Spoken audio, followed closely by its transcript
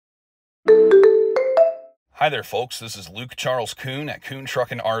Hi there, folks. This is Luke Charles Kuhn at Kuhn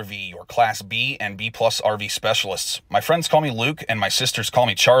Truckin' RV, your Class B and B Plus RV specialists. My friends call me Luke and my sisters call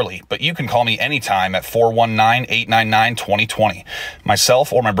me Charlie, but you can call me anytime at 419-899-2020.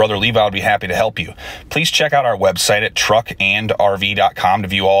 Myself or my brother Levi would be happy to help you. Please check out our website at truckandrv.com to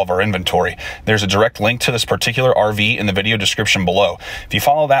view all of our inventory. There's a direct link to this particular RV in the video description below. If you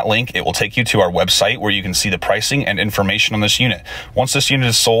follow that link, it will take you to our website where you can see the pricing and information on this unit. Once this unit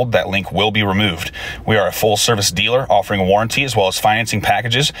is sold, that link will be removed. We are a full-service dealer offering a warranty as well as financing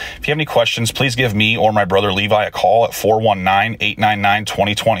packages. If you have any questions, please give me or my brother Levi a call at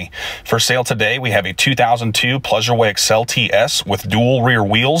 419-899-2020. For sale today, we have a 2002 Pleasureway XL TS with dual rear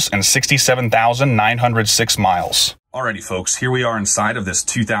wheels and 67,906 miles. Alrighty, folks, here we are inside of this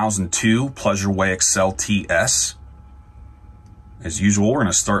 2002 Pleasureway XL TS. As usual, we're going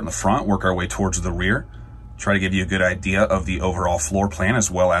to start in the front, work our way towards the rear, try to give you a good idea of the overall floor plan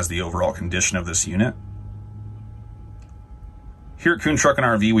as well as the overall condition of this unit. Here at Kuhn Truckin'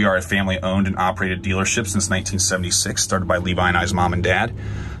 RV, we are a family-owned and operated dealership since 1976, started by Levi and I's mom and dad.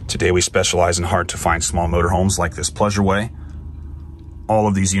 Today, we specialize in hard-to-find small motorhomes like this Pleasureway. All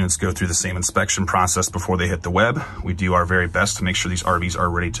of these units go through the same inspection process before they hit the web. We do our very best to make sure these RVs are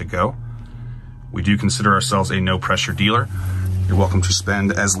ready to go. We do consider ourselves a no-pressure dealer. You're welcome to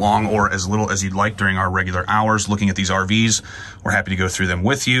spend as long or as little as you'd like during our regular hours looking at these RVs. We're happy to go through them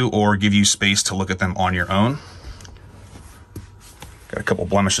with you or give you space to look at them on your own. Got a couple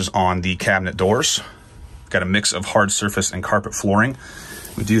blemishes on the cabinet doors. Got a mix of hard surface and carpet flooring.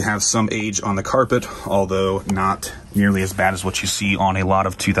 We do have some age on the carpet, although not nearly as bad as what you see on a lot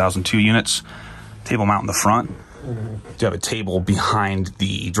of 2002 units. Table mount in the front. Do have a table behind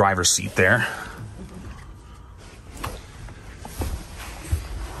the driver's seat there.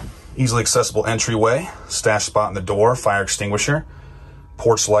 Easily accessible entryway, stash spot in the door, fire extinguisher,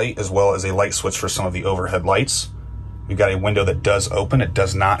 porch light, as well as a light switch for some of the overhead lights. We've got a window that does open. It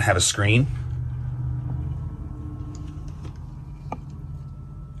does not have a screen.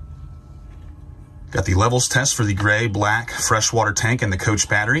 Got the levels test for the gray, black, freshwater tank and the coach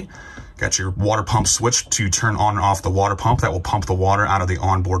battery. Got your water pump switch to turn on and off the water pump. That will pump the water out of the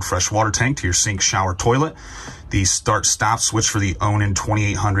onboard freshwater tank to your sink, shower, toilet. The start-stop switch for the Onan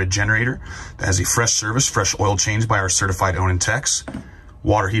 2800 generator. That has a fresh service, fresh oil change by our certified Onan techs.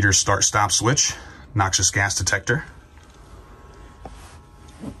 Water heater start-stop switch. Noxious gas detector.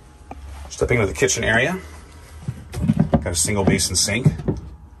 Stepping into the kitchen area. Got a single basin sink.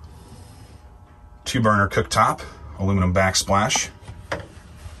 2-burner cooktop. Aluminum backsplash.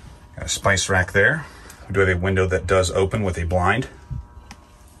 Got a spice rack there. We do have a window that does open with a blind.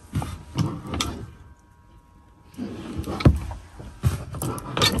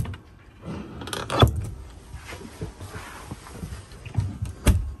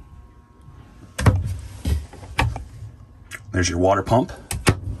 There's your water pump.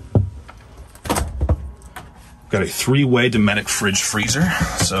 Got a 3-way Dometic fridge freezer.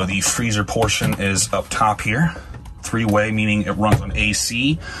 So the freezer portion is up top here. 3-way meaning it runs on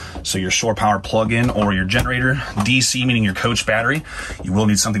AC, so your shore power plug-in or your generator. DC meaning your coach battery. You will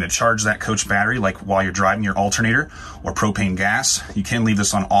need something to charge that coach battery, like while you're driving your alternator, or propane gas. You can leave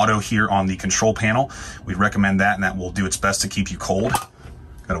this on auto here on the control panel. We'd recommend that, and that will do its best to keep you cold.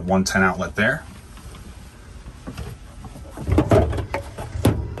 Got a 110 outlet there.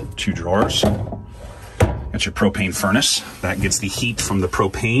 2 drawers. Got your propane furnace. That gets the heat from the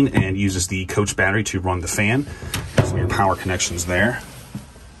propane and uses the coach battery to run the fan. Some of your power connections there.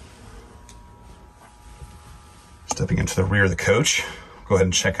 Stepping into the rear of the coach. Go ahead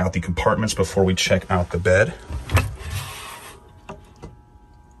and check out the compartments before we check out the bed.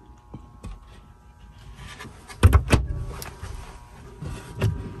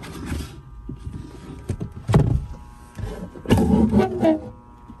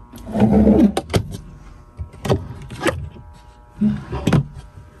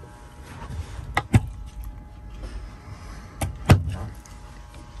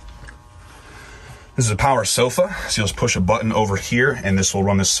 This is a power sofa, so you'll just push a button over here and this will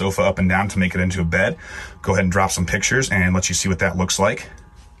run this sofa up and down to make it into a bed. Go ahead and drop some pictures and let you see what that looks like.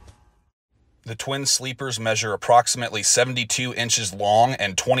 The twin sleepers measure approximately 72 inches long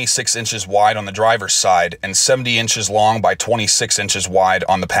and 26 inches wide on the driver's side and 70 inches long by 26 inches wide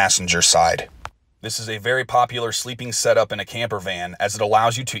on the passenger side. This is a very popular sleeping setup in a camper van as it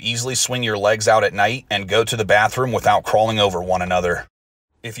allows you to easily swing your legs out at night and go to the bathroom without crawling over one another.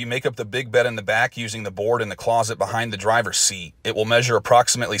 If you make up the big bed in the back using the board in the closet behind the driver's seat, it will measure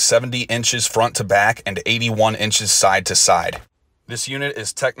approximately 70 inches front to back and 81 inches side to side. This unit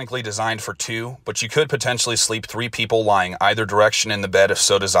is technically designed for 2, but you could potentially sleep 3 people lying either direction in the bed if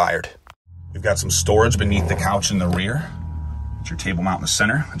so desired. We've got some storage beneath the couch in the rear. It's your table mount in the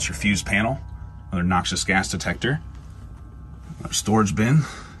center. That's your fuse panel, another noxious gas detector, our storage bin,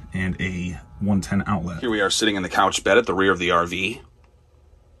 and a 110 outlet. Here we are sitting in the couch bed at the rear of the RV.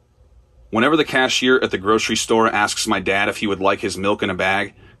 Whenever the cashier at the grocery store asks my dad if he would like his milk in a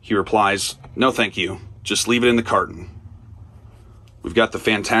bag, he replies, "No thank you, just leave it in the carton." We've got the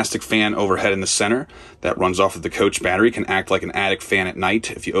fantastic fan overhead in the center that runs off of the coach battery, can act like an attic fan at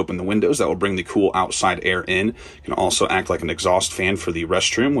night. If you open the windows, that will bring the cool outside air in. It can also act like an exhaust fan for the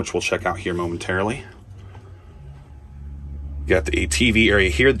restroom, which we'll check out here momentarily. Got the TV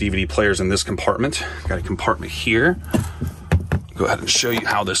area here. The DVD player's in this compartment. Got a compartment here. Go ahead and show you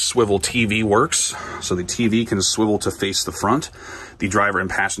how this swivel TV works. So the TV can swivel to face the front. The driver and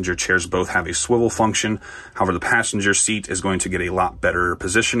passenger chairs both have a swivel function. However, the passenger seat is going to get a lot better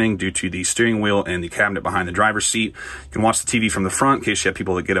positioning due to the steering wheel and the cabinet behind the driver's seat. You can watch the TV from the front in case you have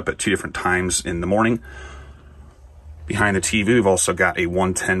people that get up at 2 different times in the morning. Behind the TV, we've also got a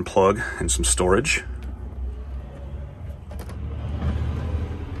 110 plug and some storage.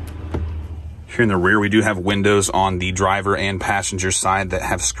 Here in the rear, we do have windows on the driver and passenger side that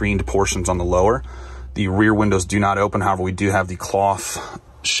have screened portions on the lower. The rear windows do not open. However, we do have the cloth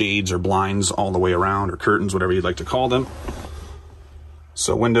shades or blinds all the way around, or curtains, whatever you'd like to call them.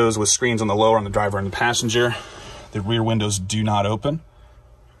 So windows with screens on the lower on the driver and the passenger. The rear windows do not open.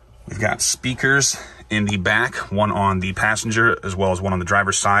 We've got speakers in the back, one on the passenger as well as one on the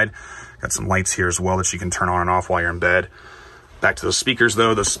driver's side. Got some lights here as well that you can turn on and off while you're in bed. Back to those speakers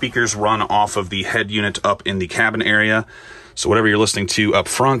though, those speakers run off of the head unit up in the cabin area. So whatever you're listening to up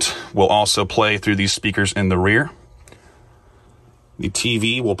front will also play through these speakers in the rear. The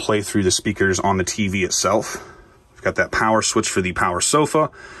TV will play through the speakers on the TV itself. We've got that power switch for the power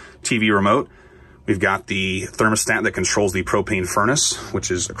sofa, TV remote. We've got the thermostat that controls the propane furnace, which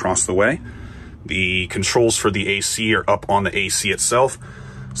is across the way. The controls for the AC are up on the AC itself.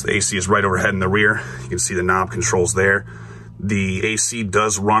 So the AC is right overhead in the rear. You can see the knob controls there. The AC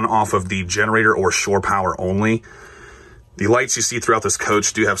does run off of the generator or shore power only. The lights you see throughout this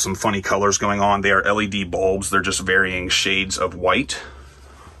coach do have some funny colors going on. They are LED bulbs. They're just varying shades of white.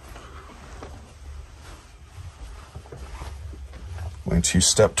 I'm going to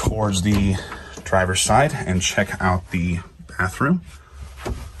step towards the driver's side and check out the bathroom.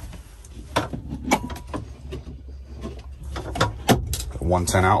 A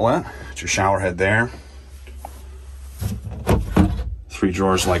 110 outlet. It's your shower head there. 3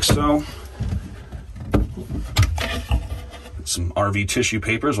 drawers like so. Some RV tissue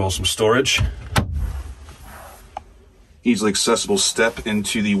paper as well as some storage. Easily accessible step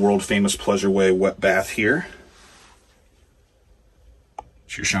into the world famous Pleasure Way wet bath here.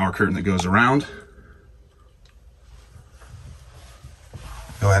 It's your shower curtain that goes around.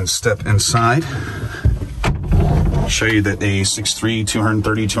 Go ahead and step inside. I'll show you that a 6'3",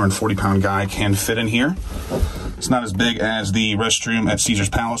 230, 240 pound guy can fit in here. It's not as big as the restroom at Caesar's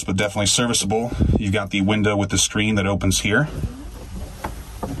Palace, but definitely serviceable. You've got the window with the screen that opens here.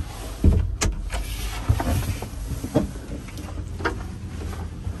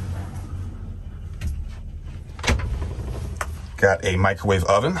 Got a microwave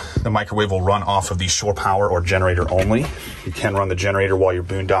oven. The microwave will run off of the shore power or generator only. You can run the generator while you're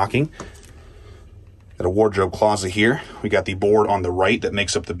boondocking. Got a wardrobe closet here. We got the board on the right that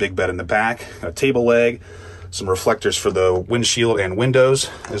makes up the big bed in the back. Got a table leg. Some reflectors for the windshield and windows,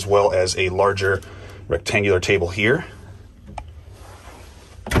 as well as a larger rectangular table here.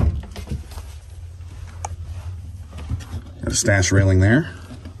 Got a stash railing there.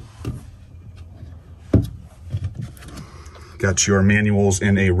 Got your manuals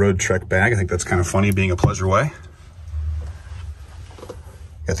in a Road Trek bag. I think that's kind of funny being a Pleasure Way.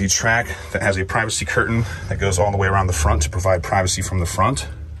 Got the track that has a privacy curtain that goes all the way around the front to provide privacy from the front.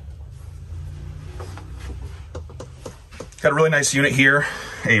 Got a really nice unit here,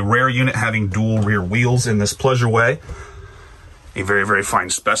 a rare unit having dual rear wheels in this Pleasure Way. A very, very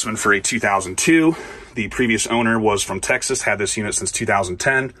fine specimen for a 2002. The previous owner was from Texas, had this unit since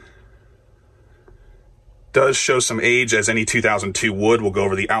 2010. Does show some age as any 2002 would. We'll go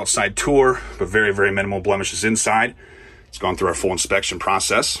over the outside tour, but very, very minimal blemishes inside. It's gone through our full inspection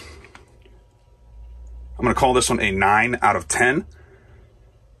process. I'm gonna call this one a 9 out of 10.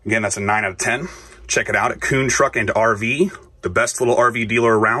 Again, that's a 9 out of 10. Check it out at Kuhn Truck and RV, the best little RV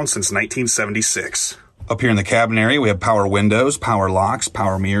dealer around since 1976. Up here in the cabin area, we have power windows, power locks,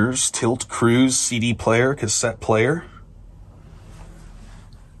 power mirrors, tilt, cruise, CD player, cassette player.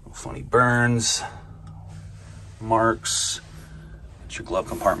 Funny burns, marks. It's your glove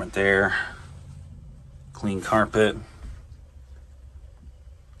compartment there. Clean carpet.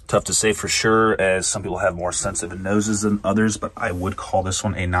 Tough to say for sure, as some people have more sensitive noses than others, but I would call this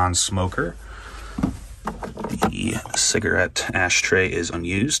one a non-smoker. The cigarette ashtray is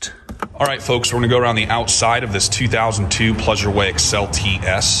unused. All right, folks, we're gonna go around the outside of this 2002 Pleasureway Excel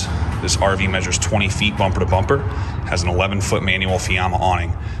TS. This RV measures 20 feet bumper to bumper, has an 11-foot manual Fiamma awning,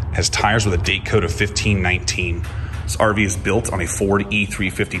 has tires with a date code of 1519. This RV is built on a Ford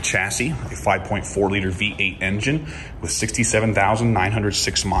E350 chassis, a 5.4-liter V8 engine with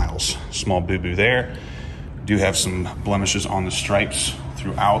 67,906 miles. Small boo-boo there. Do have some blemishes on the stripes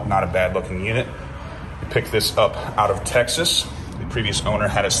throughout, not a bad-looking unit. We picked this up out of Texas. The previous owner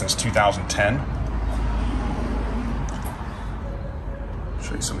had it since 2010.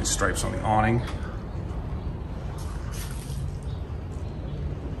 Show you some of these stripes on the awning.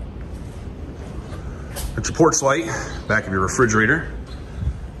 Got your porch light, back of your refrigerator.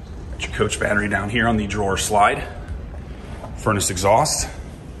 Got your coach battery down here on the drawer slide. Furnace exhaust.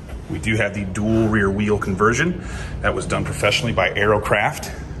 We do have the dual rear wheel conversion. That was done professionally by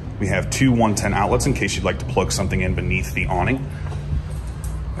Aerocraft. We have two 110 outlets in case you'd like to plug something in beneath the awning.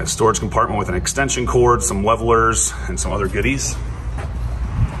 A storage compartment with an extension cord, some levelers, and some other goodies.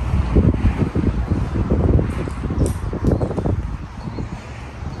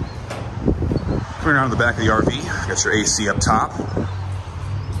 Coming around to the back of the RV, got your AC up top.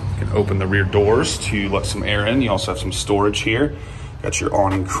 You can open the rear doors to let some air in. You also have some storage here. Got your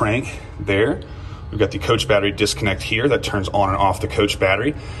awning crank there. We've got the coach battery disconnect here that turns on and off the coach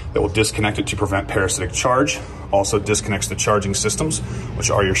battery. That will disconnect it to prevent parasitic charge. Also disconnects the charging systems,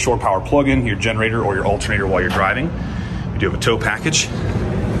 which are your shore power plug-in, your generator, or your alternator while you're driving. We do have a tow package.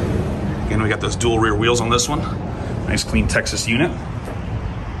 Again, we got those dual rear wheels on this one. Nice clean Texas unit.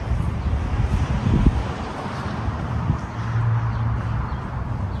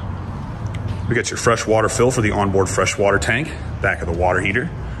 We got your fresh water fill for the onboard freshwater tank, back of the water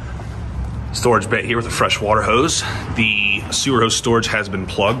heater. Storage bay here with a fresh water hose. The sewer hose storage has been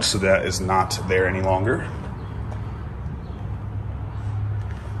plugged, so that is not there any longer.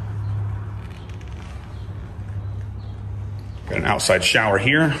 Got an outside shower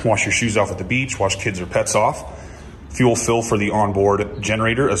here. Wash your shoes off at the beach, wash kids or pets off. Fuel fill for the onboard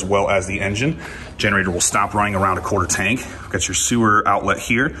generator as well as the engine. Generator will stop running around a quarter tank. Got your sewer outlet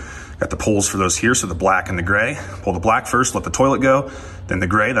here. Got the poles for those here, so the black and the gray. Pull the black first, let the toilet go, then the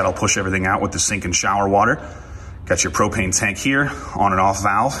gray, that'll push everything out with the sink and shower water. Got your propane tank here, on and off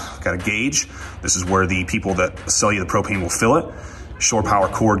valve. Got a gauge. This is where the people that sell you the propane will fill it. Shore power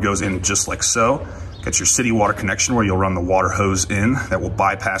cord goes in just like so. Got your city water connection where you'll run the water hose in. That will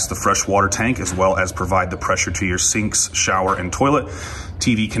bypass the fresh water tank as well as provide the pressure to your sinks, shower, and toilet.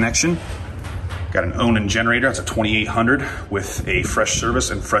 TV connection. Got an Onan generator, that's a 2800 with a fresh service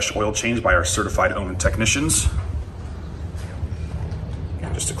and fresh oil change by our certified Onan technicians.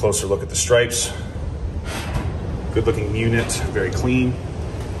 And just a closer look at the stripes. Good looking unit, very clean,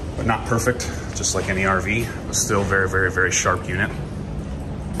 but not perfect, just like any RV, but still very, very, very sharp unit.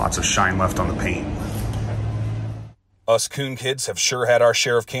 Lots of shine left on the paint. Us Kuhn kids have sure had our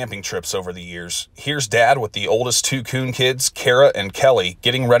share of camping trips over the years. Here's Dad with the oldest two Kuhn kids, Kara and Kelly,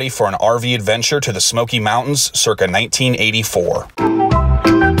 getting ready for an RV adventure to the Smoky Mountains circa 1984.